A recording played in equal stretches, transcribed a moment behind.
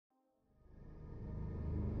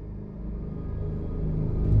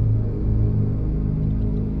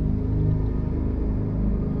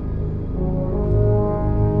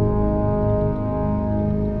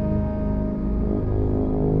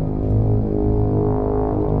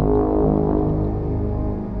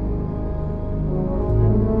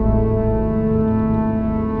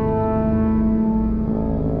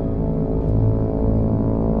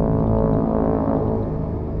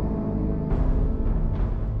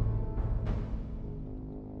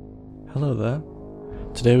Hello there.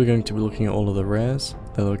 Today we're going to be looking at all of the rares,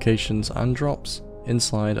 their locations and drops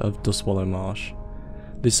inside of Dustwallow Marsh.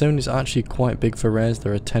 This zone is actually quite big for rares.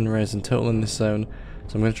 There are 10 rares in total in this zone,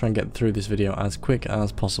 so I'm going to try and get through this video as quick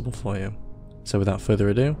as possible for you. So without further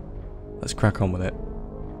ado, let's crack on with it.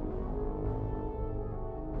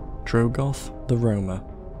 Drogoth The Roamer.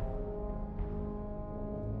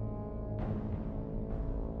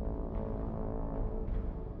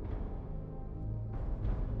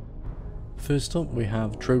 First up we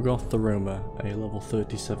have Drogoth The Roamer, a level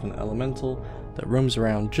 37 elemental that roams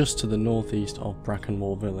around just to the northeast of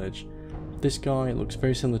Brackenmoor village. This guy looks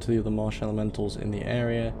very similar to the other marsh elementals in the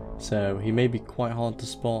area, so he may be quite hard to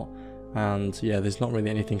spot, and yeah, there's not really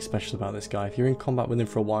anything special about this guy. If you're in combat with him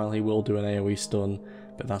for a while, he will do an AoE stun,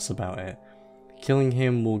 but that's about it. Killing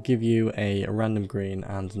him will give you a random green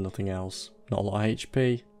and nothing else. Not a lot of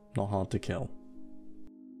HP, not hard to kill.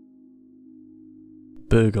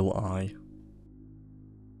 Burgle Eye.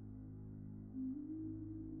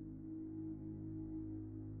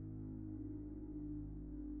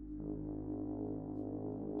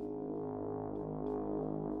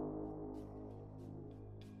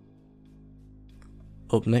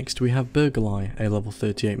 Up next we have Burgle Eye, a level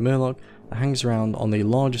 38 Murloc that hangs around on the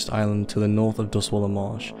largest island to the north of Dustwallow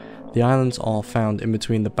Marsh. The islands are found in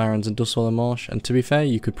between the Barrens and Dustwallow Marsh, and to be fair,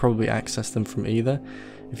 you could probably access them from either.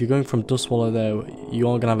 If you're going from Dustwallow though, you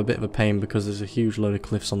are going to have a bit of a pain because there's a huge load of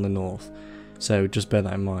cliffs on the north, so just bear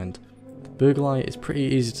that in mind. Burgle Eye is pretty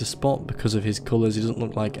easy to spot because of his colours. He doesn't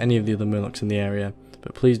look like any of the other Murlocs in the area,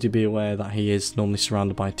 but please do be aware that he is normally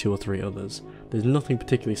surrounded by 2 or 3 others. There's nothing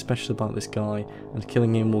particularly special about this guy, and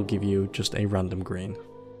killing him will give you just a random green.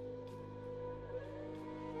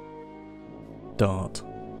 Dart.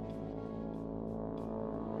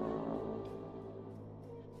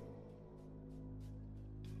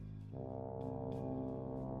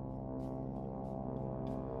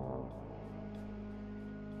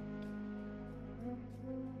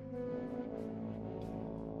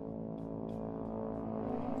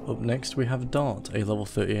 Up next we have Dart, a level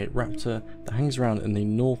 38 raptor that hangs around in the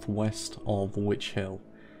northwest of Witch Hill.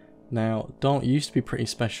 Now, Dart used to be pretty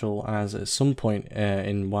special, as at some point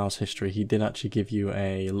in WoW's history he did actually give you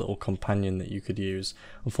a little companion that you could use.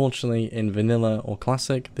 Unfortunately, in Vanilla or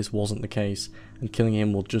Classic this wasn't the case, and killing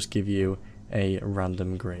him will just give you a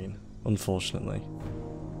random green, unfortunately.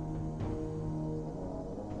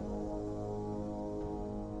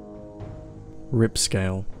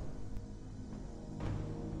 Ripscale.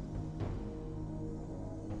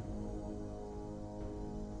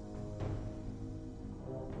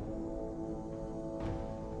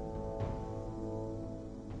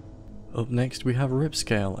 Up next we have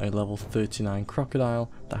Ripscale, a level 39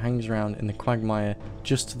 crocodile that hangs around in the quagmire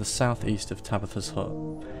just to the southeast of Tabitha's hut.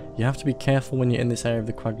 You have to be careful when you're in this area of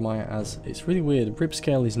the quagmire, as it's really weird.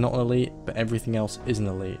 Ripscale is not an elite, but everything else is an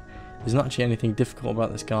elite. There's not actually anything difficult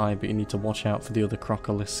about this guy, but you need to watch out for the other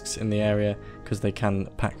crocolisks in the area because they can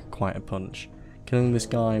pack quite a punch. Killing this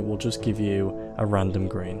guy will just give you a random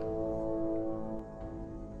green.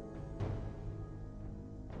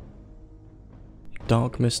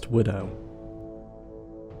 Darkmist Widow.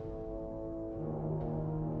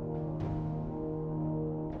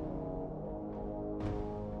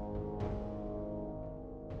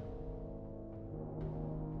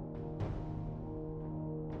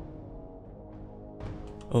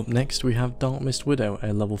 Up next we have Darkmist Widow,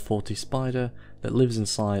 a level 40 spider that lives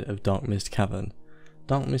inside of Darkmist Cavern.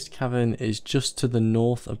 Darkmist Cavern is just to the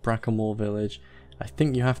north of Brackenmoor village. I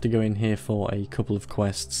think you have to go in here for a couple of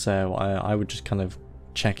quests, so I would just kind of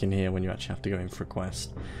check in here when you actually have to go in for a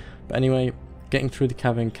quest. But anyway, getting through the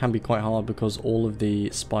cavern can be quite hard because all of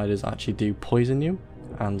the spiders actually do poison you,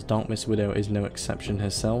 and Darkmist Widow is no exception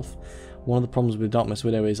herself. One of the problems with Darkmist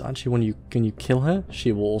Widow is actually when you kill her,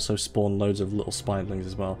 she will also spawn loads of little spiderlings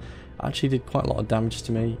as well. Actually did quite a lot of damage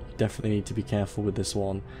to me. You definitely need to be careful with this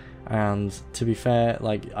one. And to be fair,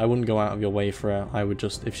 like, I wouldn't go out of your way for her. I would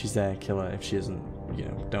just, if she's there, kill her. If she isn't, you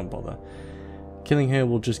know, don't bother. Killing her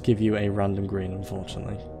will just give you a random green,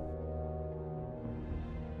 unfortunately.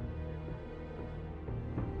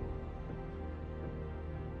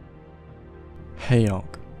 Hayoc.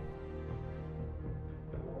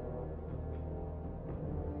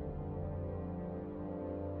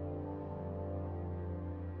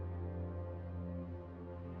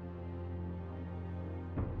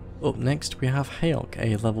 Up next we have Hayoc,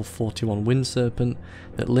 a level 41 wind serpent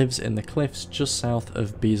that lives in the cliffs just south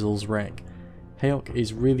of Beazel's wreck. Hayoc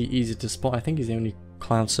is really easy to spot. I think he's the only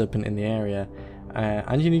cloud serpent in the area,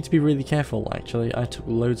 And you need to be really careful. Actually, I took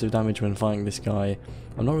loads of damage when fighting this guy.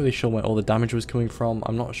 I'm not really sure where all the damage was coming from.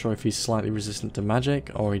 I'm not sure if he's slightly resistant to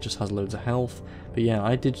magic or he just has loads of health. But yeah,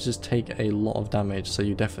 I did just take a lot of damage, so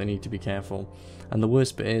you definitely need to be careful. And the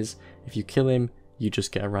worst bit is, if you kill him, you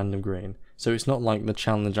just get a random green. So it's not like the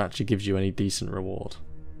challenge actually gives you any decent reward.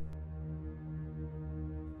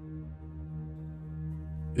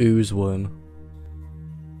 Oozeworm.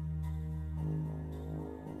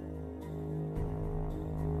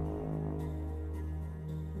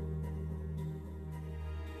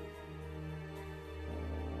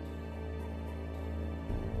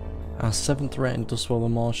 Our 7th threat in Dustwallow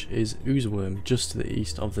Marsh is Oozeworm, just to the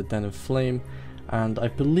east of the Den of Flame, and I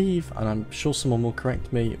believe, and I'm sure someone will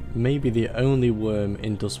correct me, maybe the only worm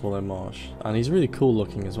in Dustwallow Marsh. And he's really cool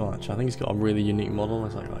looking as well, actually. I think he's got a really unique model.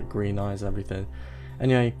 It's like green eyes and everything.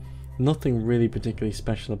 Anyway, nothing really particularly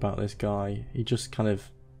special about this guy. He just kind of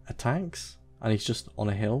attacks, and he's just on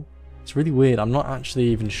a hill. It's really weird. I'm not actually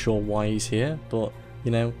even sure why he's here, but, you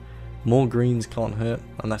know, more greens can't hurt,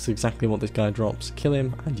 and that's exactly what this guy drops. Kill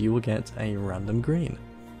him and you will get a random green.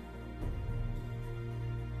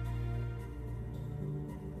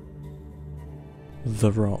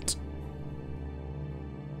 The Rot.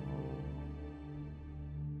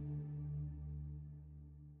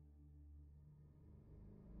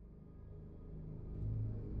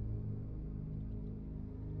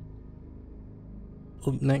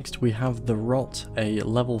 Up next we have the Rot, a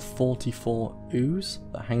level 44 ooze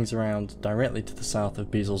that hangs around directly to the south of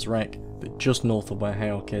Beazel's Wreck, but just north of where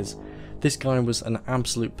Hayoc is. This guy was an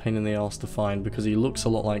absolute pain in the arse to find because he looks a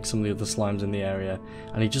lot like some of the other slimes in the area,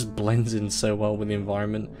 and he just blends in so well with the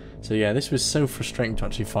environment. So yeah, this was so frustrating to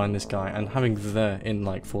actually find this guy, and having the in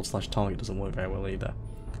like /target doesn't work very well either.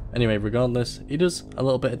 Anyway, regardless, he does a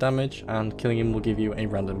little bit of damage, and killing him will give you a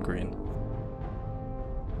random green.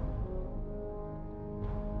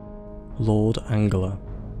 Lord Angler.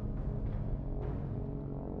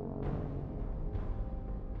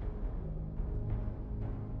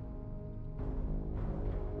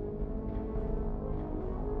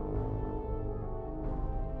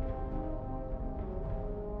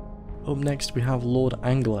 Up next we have Lord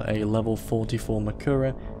Angler, a level 44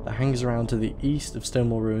 Makura that hangs around to the east of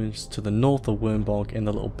Stonewall Ruins, to the north of Wormbog in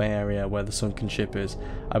the little bay area where the sunken ship is.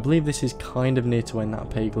 I believe this is kind of near to where Nat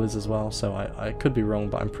Pagel is as well, so I could be wrong,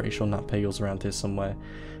 but I'm pretty sure Nat Pagel's around here somewhere.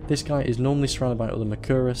 This guy is normally surrounded by other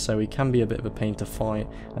Makura, so he can be a bit of a pain to fight,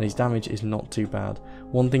 and his damage is not too bad.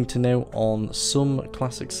 One thing to note, on some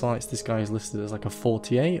classic sites this guy is listed as like a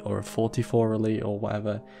 48 or a 44 elite or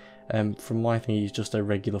whatever. From my thing, he's just a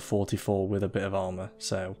regular 44 with a bit of armour,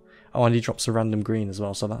 so... Oh, and he drops a random green as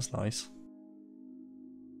well, so that's nice.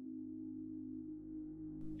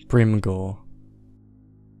 Brimgore.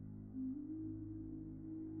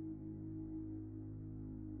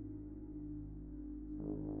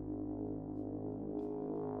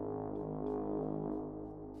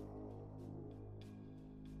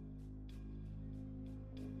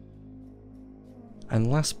 And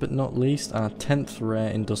last but not least, our 10th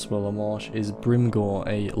rare in Dustwallow Marsh is Brimgore,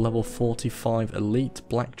 a level 45 elite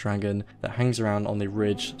black dragon that hangs around on the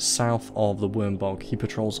ridge south of the Wormbog. He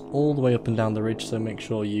patrols all the way up and down the ridge, so make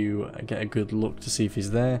sure you get a good look to see if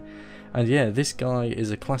he's there. And yeah, this guy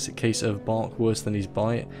is a classic case of bark worse than his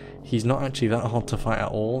bite. He's not actually that hard to fight at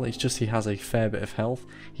all, it's just he has a fair bit of health.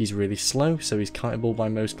 He's really slow, so he's kiteable by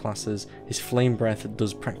most classes. His flame breath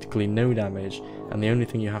does practically no damage, and the only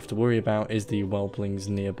thing you have to worry about is the whelplings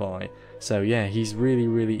nearby. So yeah, he's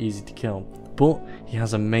really easy to kill, but he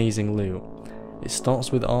has amazing loot. It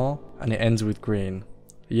starts with R and it ends with green.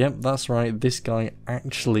 Yep, that's right, this guy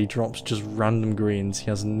actually drops just random greens. He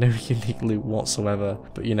has no unique loot whatsoever,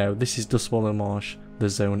 but you know, this is Dustwallow Marsh, the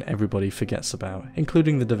zone everybody forgets about,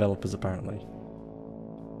 including the developers apparently.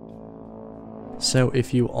 So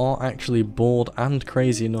if you are actually bored and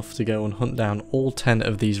crazy enough to go and hunt down all 10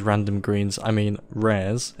 of these random greens, I mean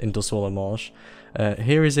rares, in Dustwallow Marsh,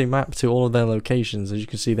 here is a map to all of their locations. As you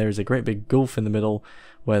can see, there is a great big gulf in the middle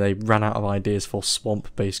where they ran out of ideas for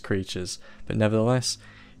swamp-based creatures, but nevertheless,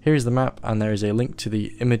 here is the map, and there is a link to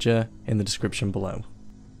the imager in the description below.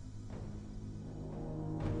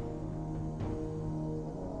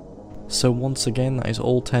 So once again, that is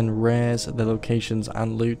all 10 rares, their locations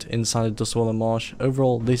and loot inside of Dustwallow Marsh.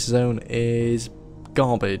 Overall, this zone is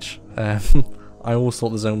garbage. I always thought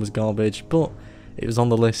the zone was garbage, but it was on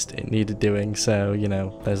the list, it needed doing, so you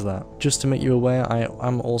know, there's that. Just to make you aware, I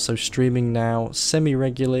am also streaming now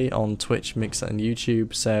semi-regularly on Twitch, Mixer and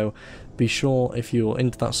YouTube, so be sure if you're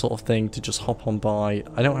into that sort of thing to just hop on by.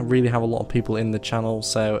 I don't really have a lot of people in the channel,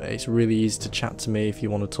 so it's really easy to chat to me if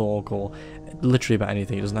you want to talk or literally about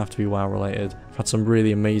anything. It doesn't have to be WoW related. I've had some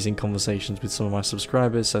really amazing conversations with some of my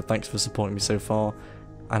subscribers, so thanks for supporting me so far,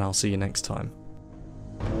 and I'll see you next time.